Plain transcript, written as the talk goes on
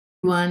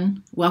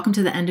Everyone, welcome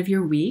to the end of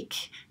your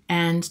week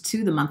and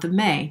to the month of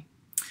May.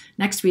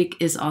 Next week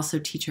is also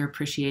Teacher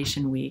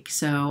Appreciation Week,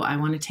 so I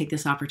want to take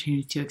this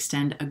opportunity to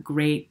extend a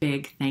great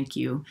big thank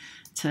you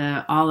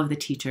to all of the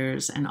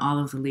teachers and all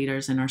of the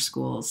leaders in our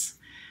schools.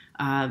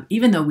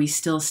 Even though we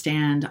still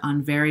stand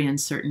on very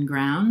uncertain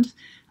ground,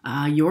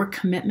 your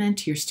commitment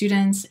to your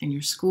students and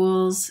your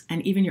schools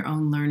and even your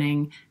own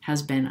learning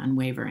has been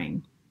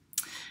unwavering.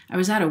 I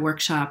was at a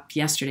workshop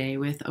yesterday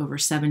with over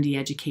 70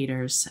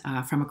 educators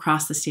from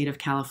across the state of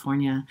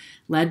California,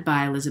 led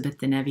by Elizabeth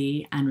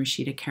Denevi and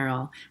Rashida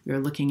Carroll. We were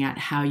looking at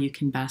how you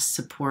can best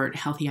support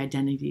healthy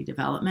identity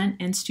development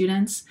in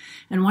students.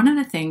 And one of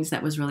the things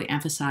that was really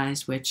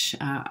emphasized, which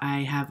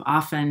I have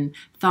often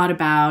thought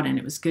about and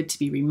it was good to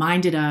be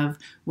reminded of,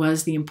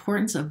 was the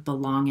importance of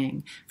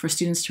belonging, for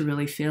students to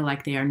really feel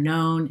like they are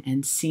known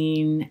and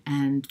seen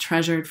and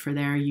treasured for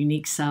their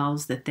unique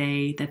selves that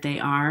they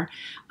are.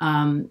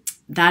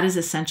 That is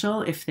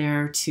essential if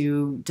they're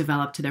to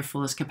develop to their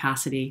fullest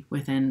capacity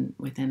within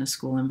a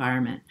school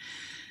environment.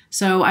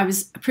 So I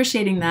was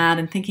appreciating that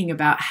and thinking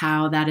about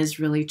how that is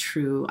really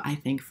true, I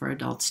think, for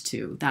adults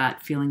too.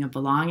 That feeling of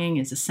belonging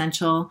is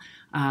essential,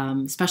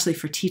 especially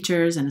for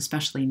teachers and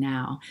especially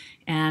now.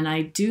 And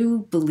I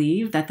do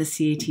believe that the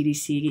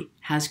CATDC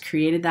has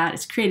created that.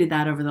 It's created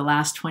that over the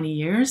last 20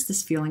 years,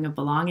 this feeling of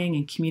belonging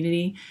and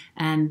community,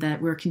 and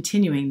that we're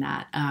continuing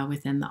that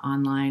within the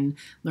online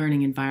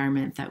learning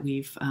environment that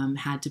we've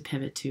had to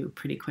pivot to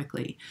pretty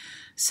quickly.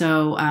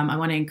 So I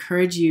want to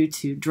encourage you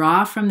to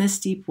draw from this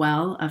deep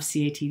well of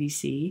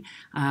CATDC.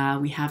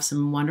 We have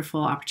some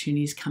wonderful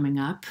opportunities coming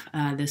up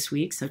this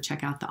week, so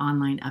check out the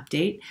online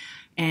update.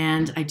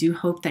 And I do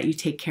hope that you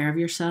take care of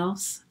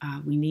yourselves.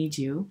 We need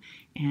you.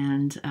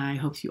 And I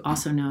hope you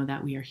also know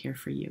that we are here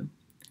for you.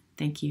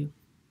 Thank you,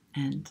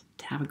 and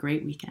have a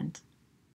great weekend.